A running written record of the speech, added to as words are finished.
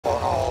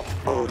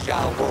Who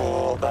shall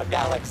rule the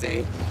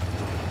galaxy?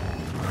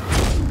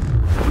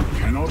 You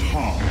cannot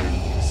harm.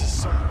 This is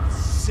some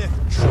Sith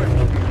trick.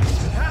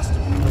 It has to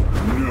be.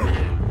 No.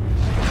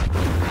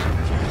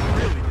 You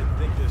really didn't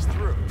think this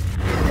through.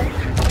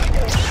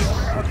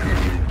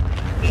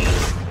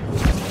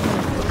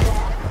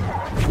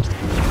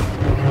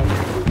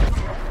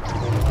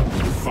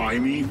 Defy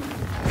me?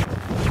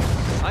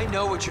 I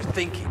know what you're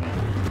thinking.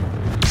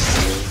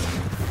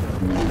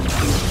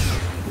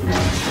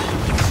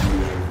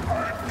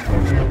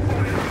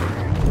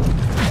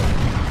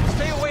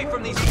 Stay away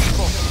from these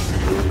people!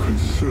 Your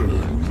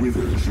concern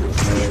withers your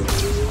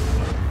faith.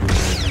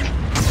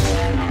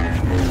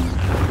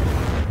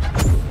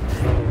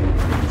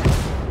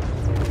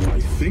 I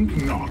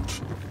think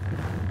not.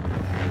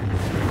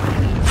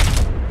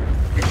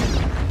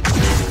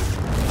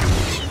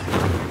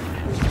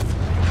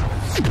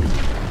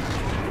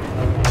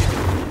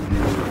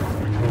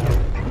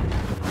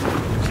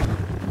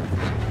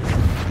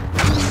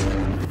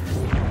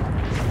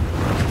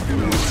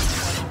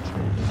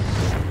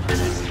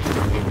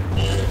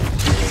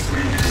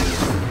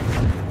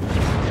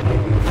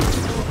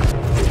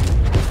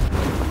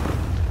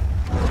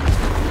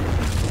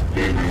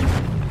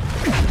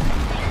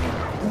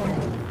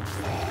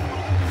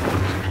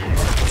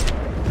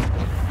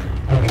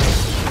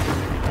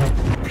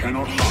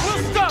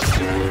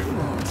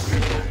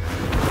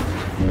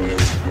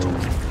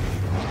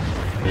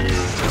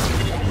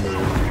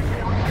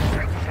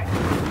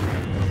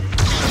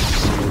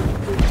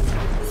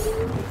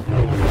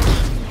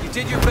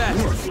 Did your best.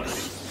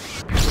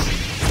 Worthless.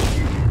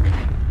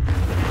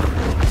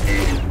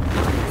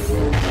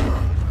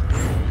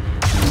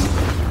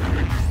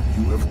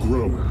 You have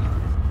grown,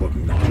 but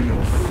not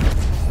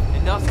enough.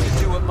 Enough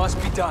to do what must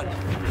be done.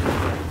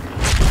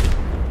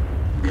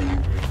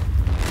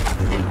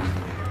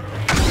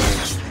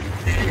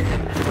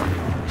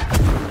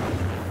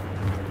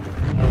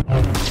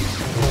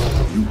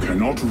 You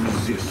cannot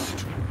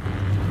resist.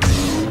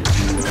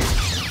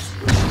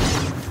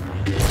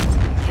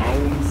 How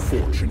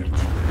unfortunate.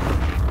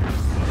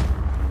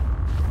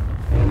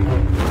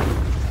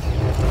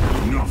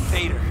 Enough.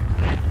 Vader.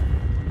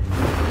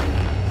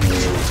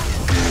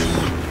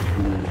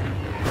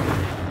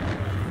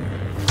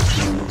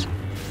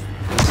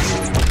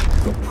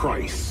 The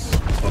price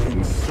of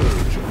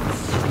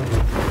insurgence.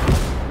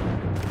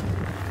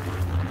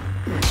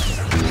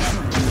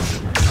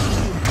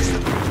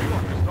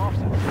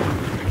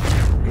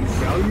 A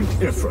valiant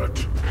effort.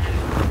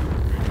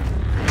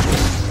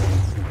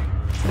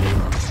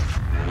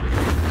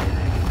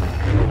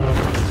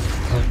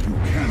 You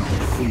cannot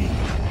flee.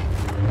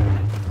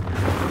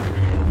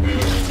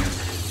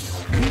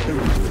 The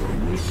Emperor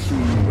will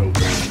soon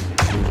welcome.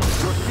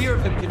 Your fear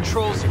of him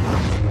controls you.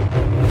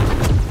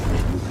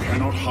 You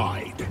cannot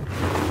hide.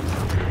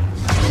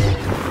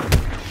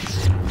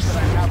 But I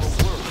have a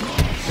word.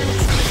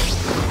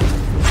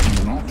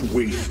 Do not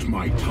waste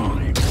my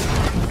time.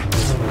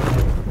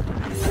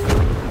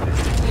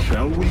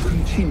 Shall we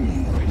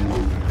continue?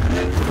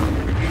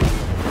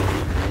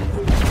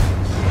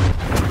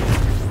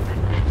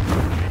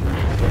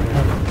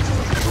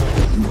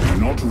 You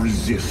cannot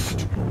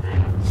resist.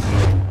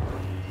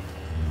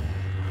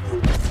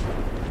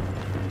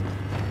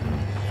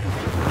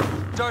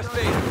 Darth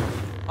Vader.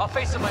 I'll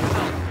face him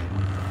myself.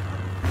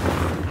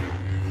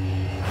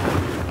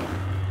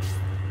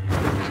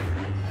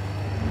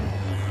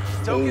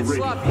 Don't get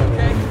Already sloppy,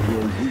 okay?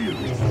 you're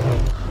weary.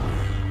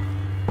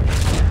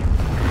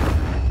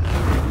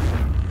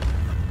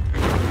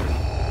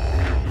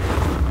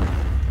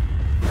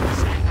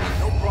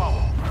 No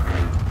problem.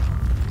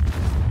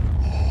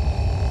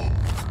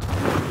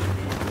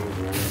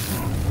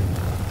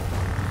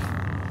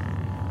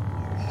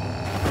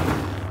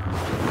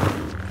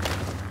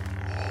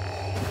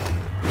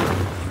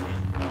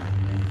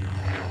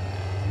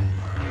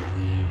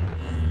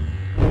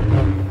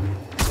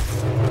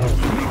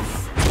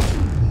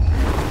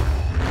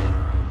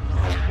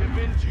 Give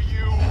in to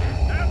you.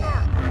 Never!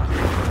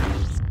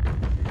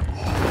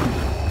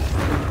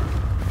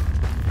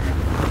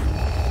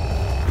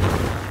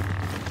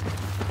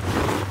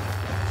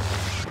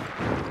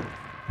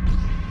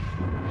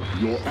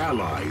 Your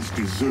allies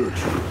desert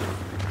you.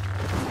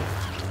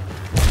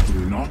 Do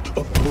not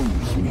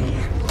oppose me.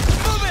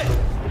 Move it!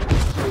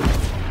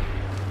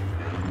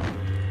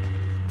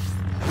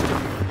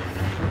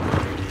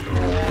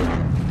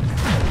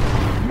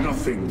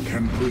 Nothing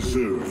can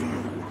preserve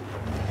you.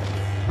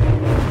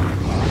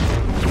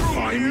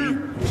 Defy me?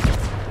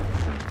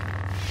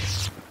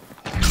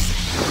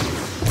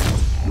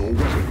 Your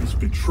weapons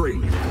betray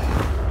you.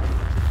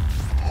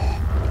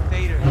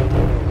 Vader.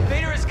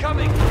 Vader is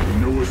coming!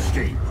 No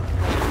escape.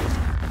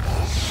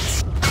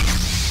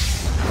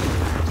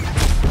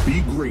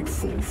 Be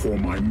grateful for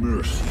my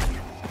mercy.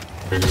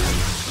 You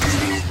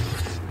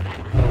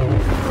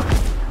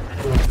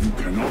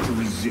cannot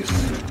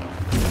resist.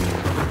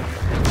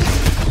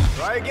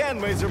 Try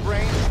again, Laser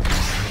Brain.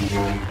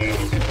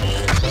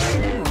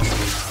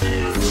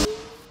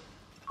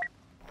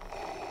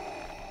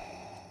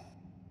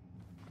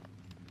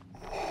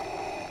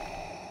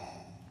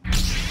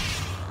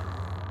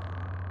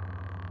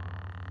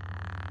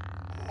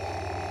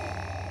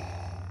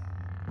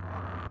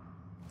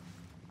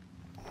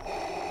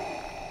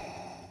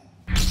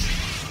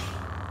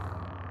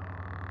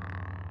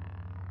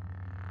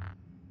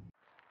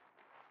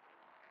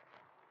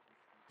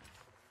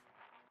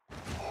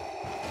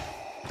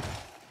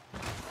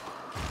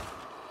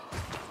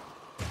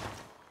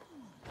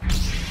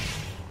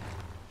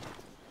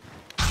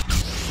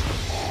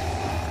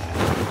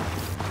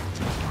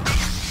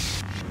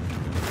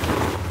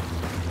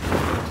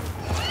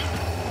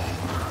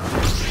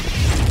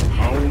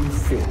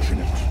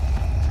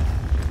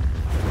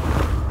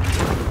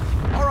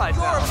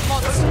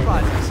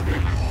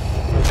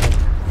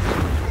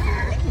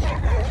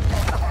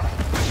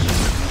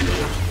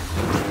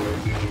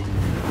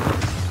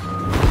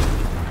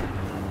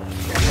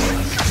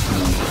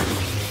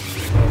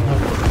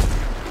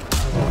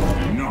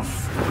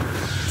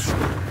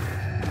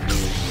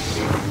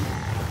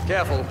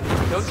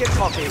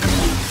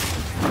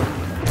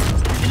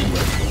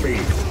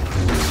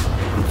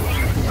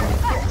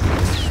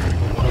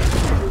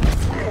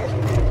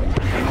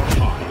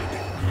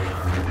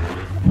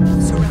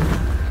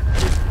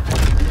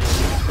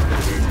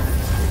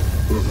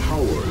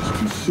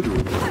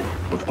 considerable,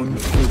 but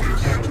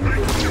unfocused.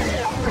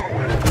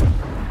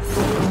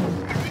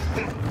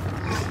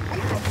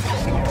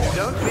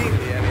 Don't mean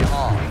me any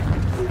harm.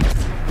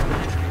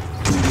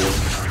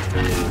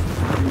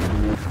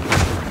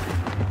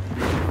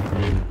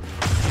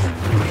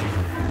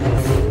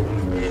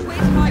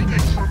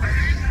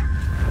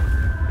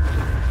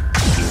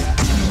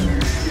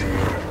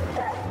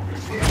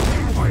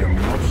 I am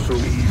not so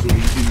easily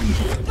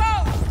eased.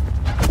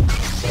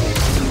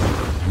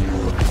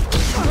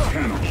 I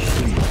cannot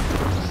sleep.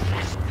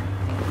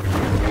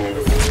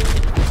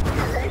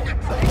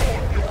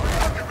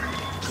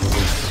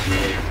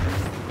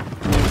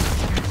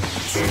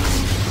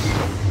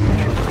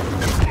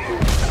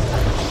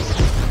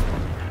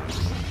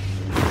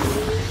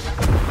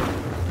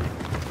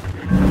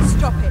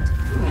 Stop it.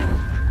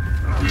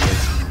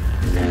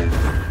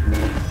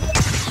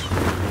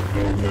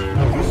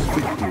 This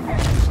victory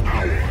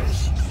is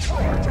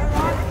ours.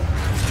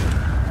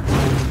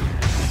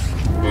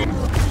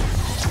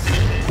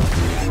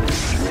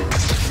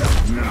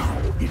 Now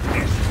it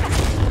ends.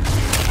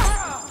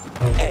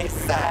 A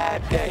sad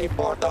day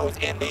for those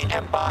in the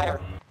Empire.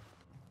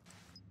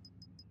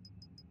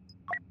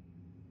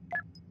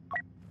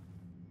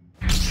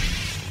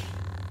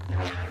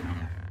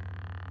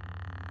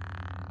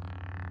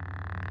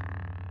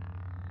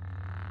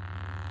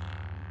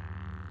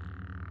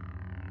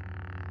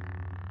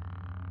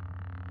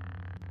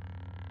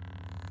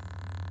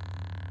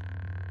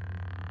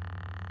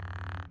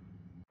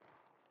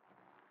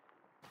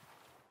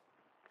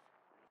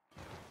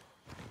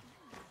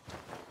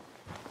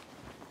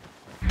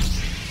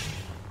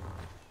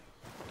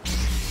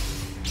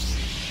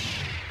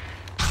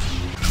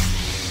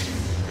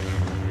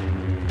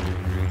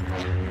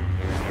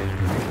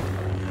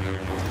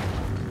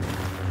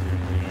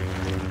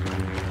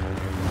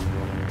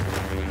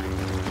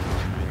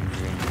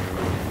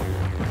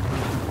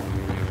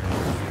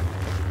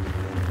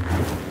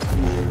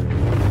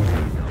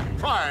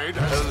 Pride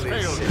has Only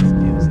failed Sith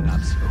you. is an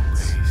absolute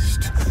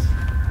waste.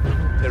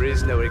 There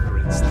is no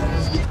ignorance that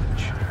is knowledge.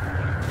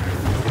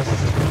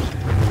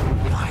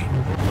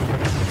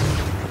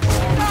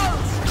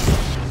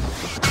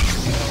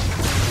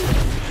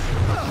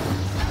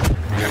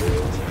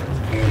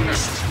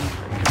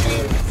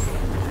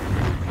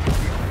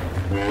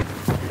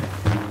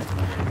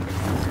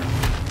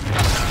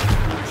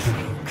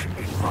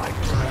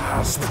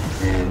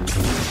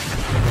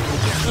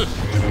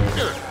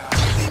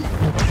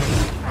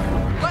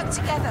 Work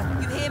together,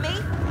 you hear me?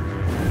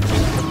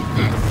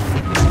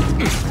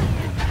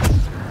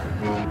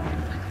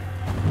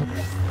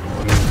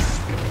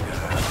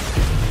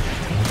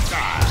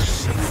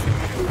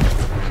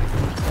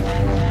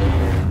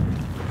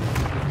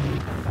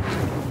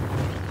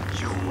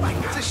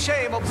 It's a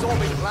shame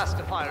absorbing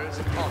blaster fire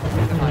isn't part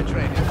of my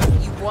training.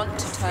 You want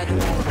to turn away.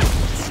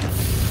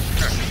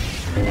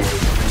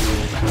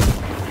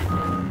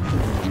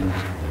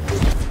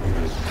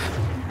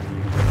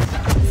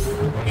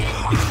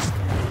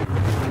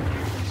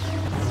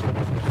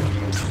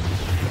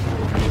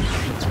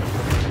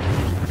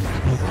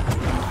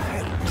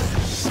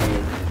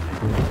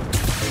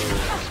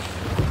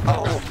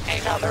 Oh,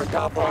 another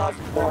double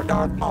for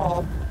Darth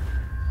Maul.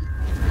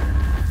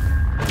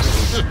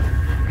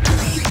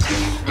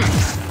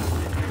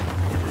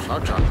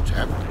 Such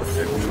untapped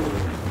potential.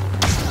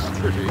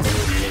 Pretty.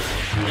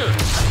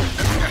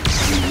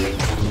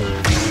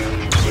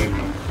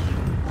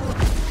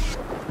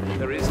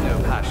 There is no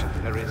passion,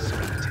 there is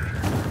serenity.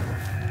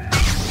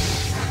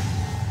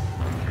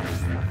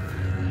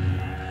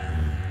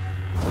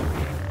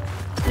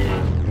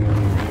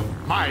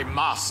 My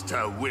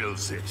master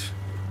wills it.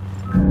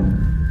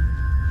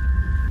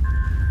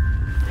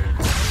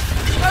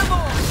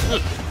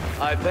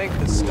 I thank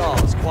the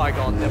stars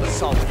Qui-Gon never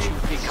saw what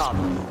you've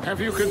become.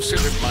 Have you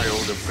considered my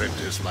old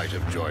apprentice might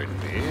have joined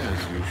me,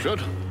 as you should?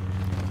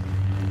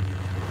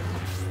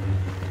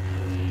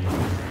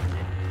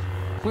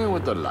 Where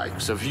would the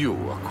likes of you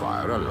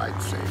acquire a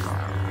lightsaber?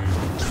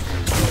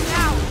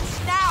 Now!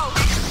 Now!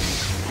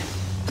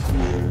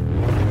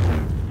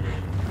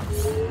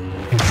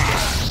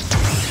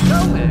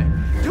 Tell me,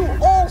 do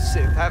all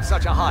Sith have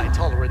such a high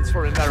tolerance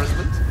for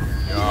embarrassment?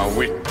 Your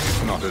wit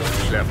is not as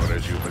clever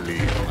as you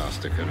believe,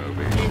 Master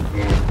Kenobi.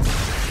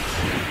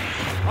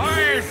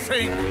 I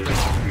think...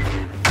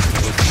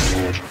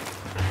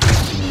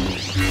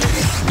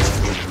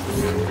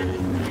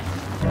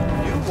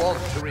 You want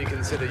to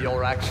reconsider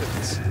your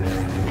actions.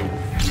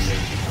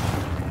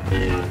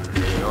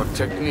 Your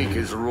technique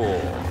is raw.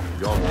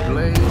 Your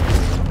blade,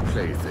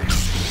 plaything.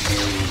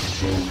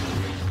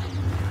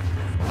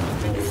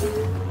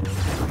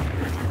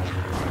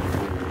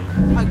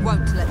 I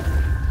won't let you.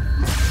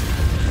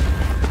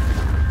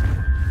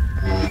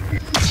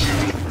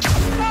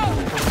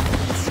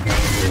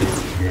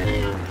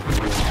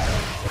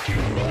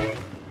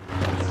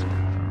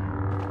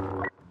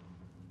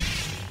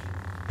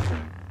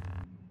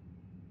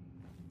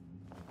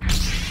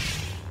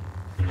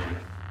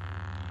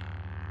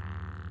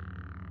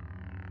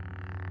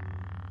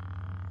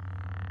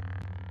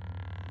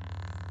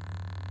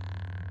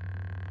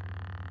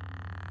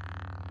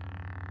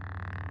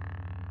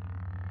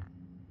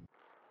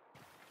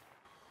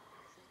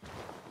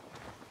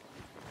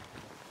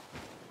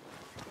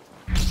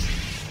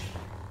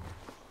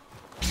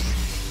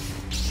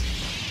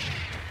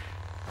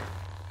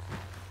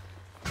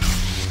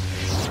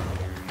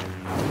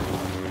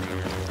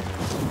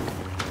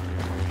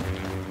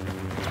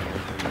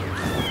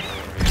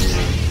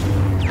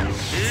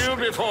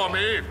 ready for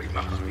me? We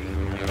must be.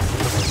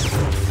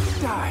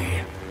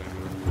 Die.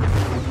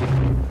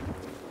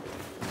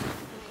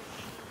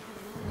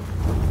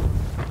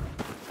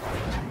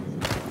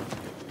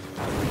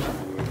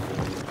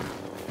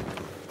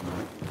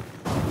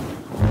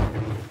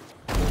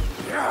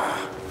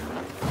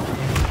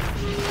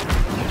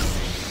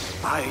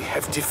 I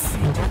have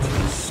defeated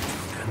your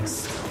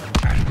students.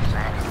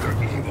 And the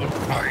evil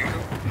eye.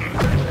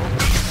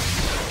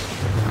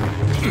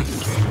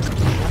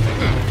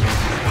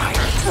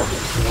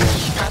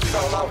 Han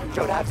Solo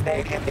should have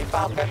stayed in the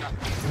Falcon.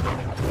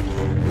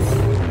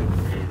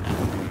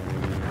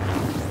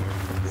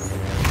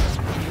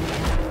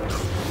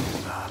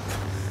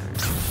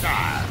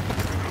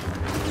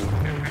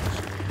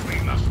 We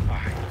must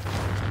fight.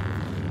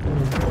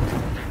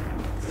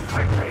 I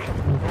pray.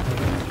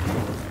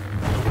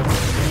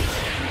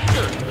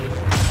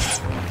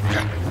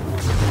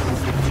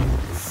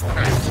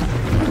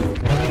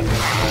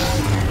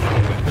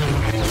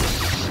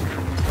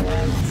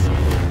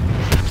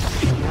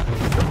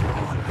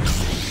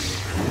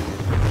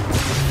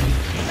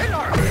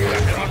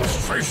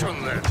 Demonstration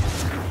then.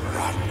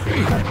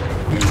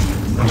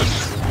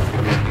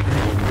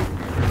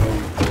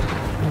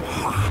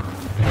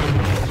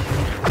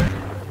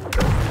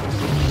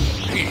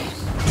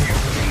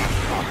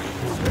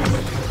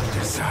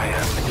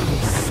 Desire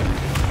peace.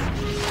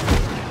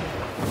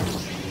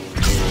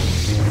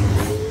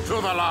 To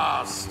the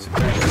last.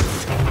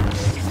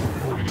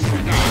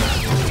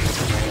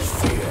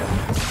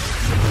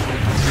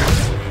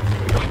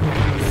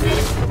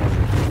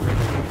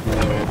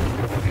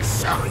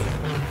 Sorry.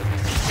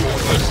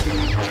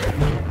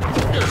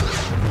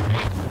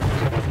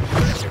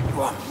 You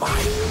are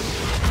mine.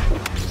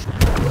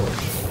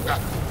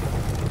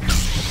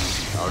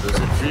 How does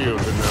it feel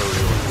to know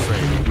you're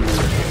trained?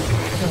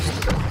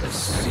 Let's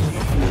see.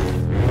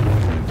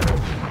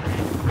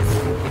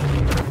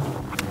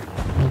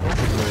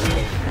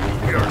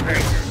 Your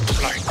anger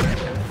flight.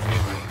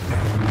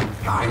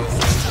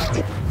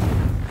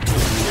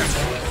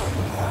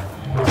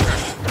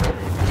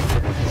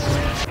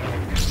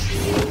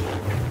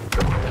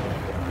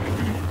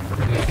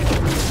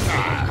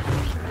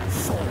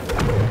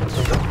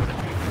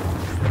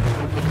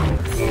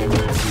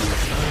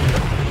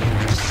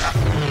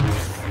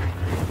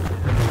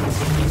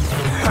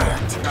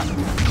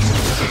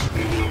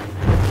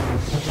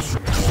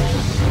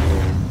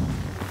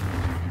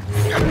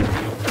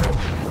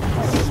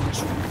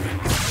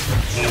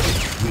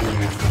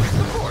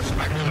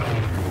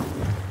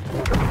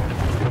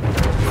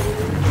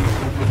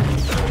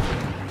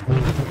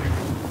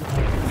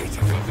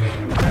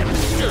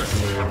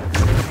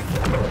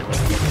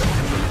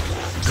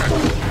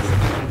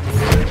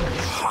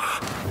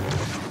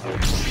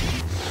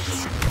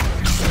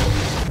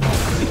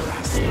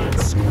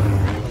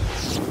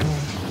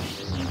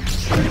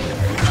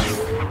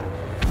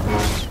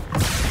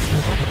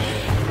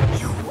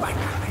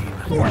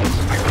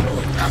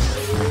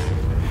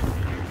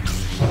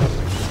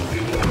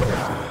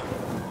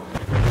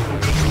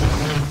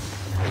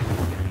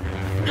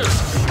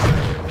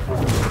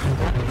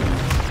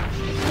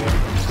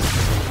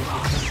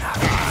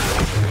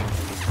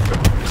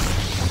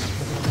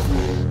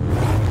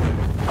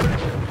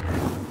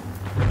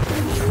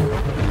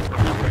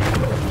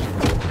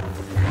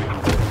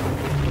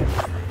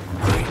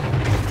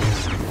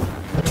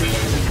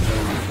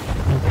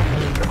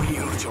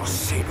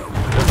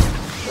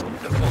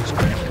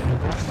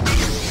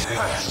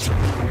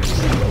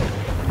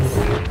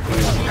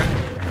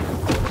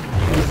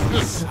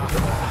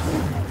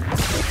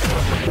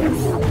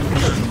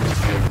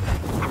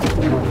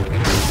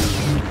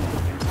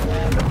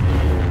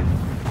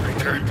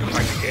 Return to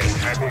life again,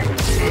 have you?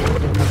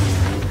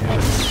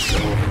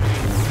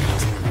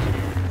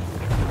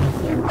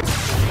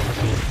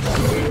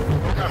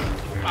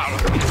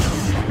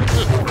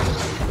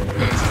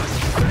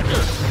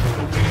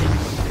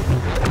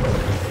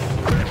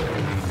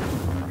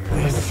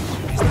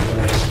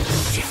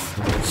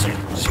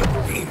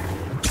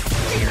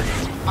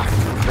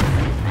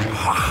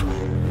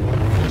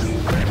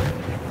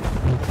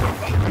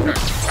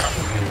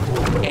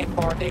 In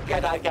for the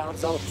Jedi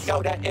Council,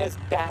 Yoda is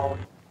down.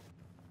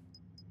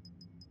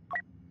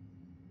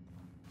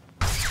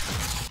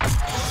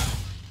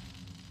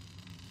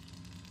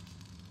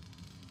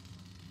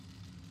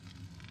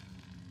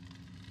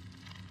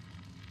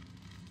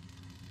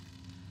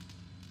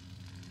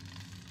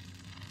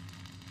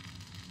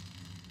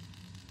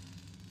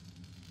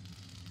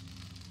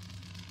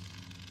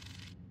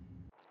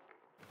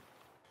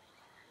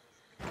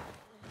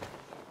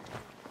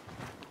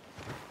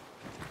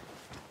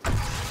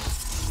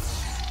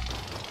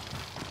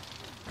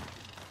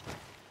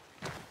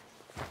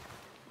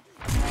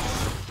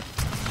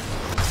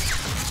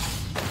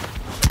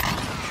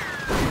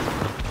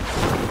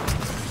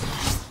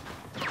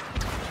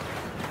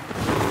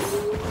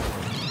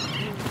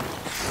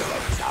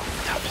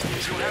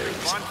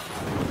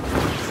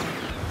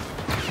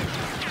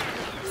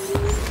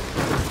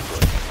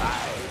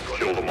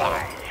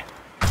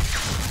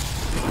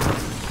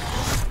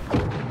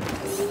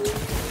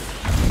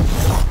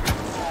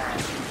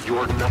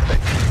 for nothing.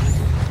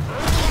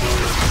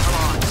 Come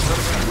on,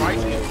 something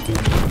right?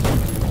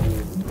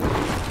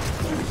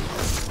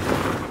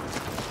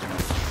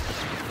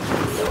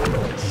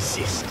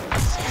 Resist.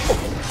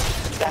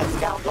 That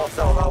scoundrel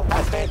Solo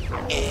has been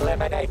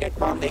eliminated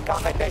from the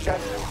competition.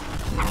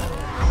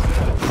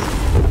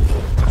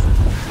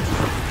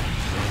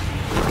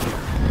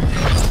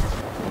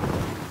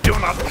 Do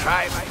not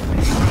try my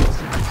patience.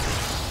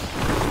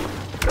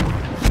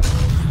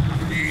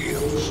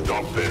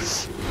 Stop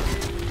this.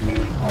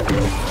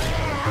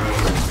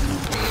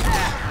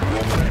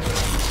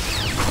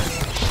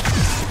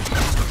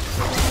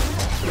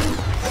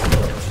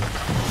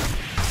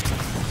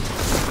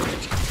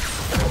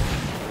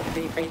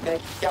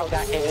 Defeated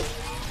Yoda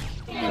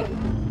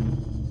is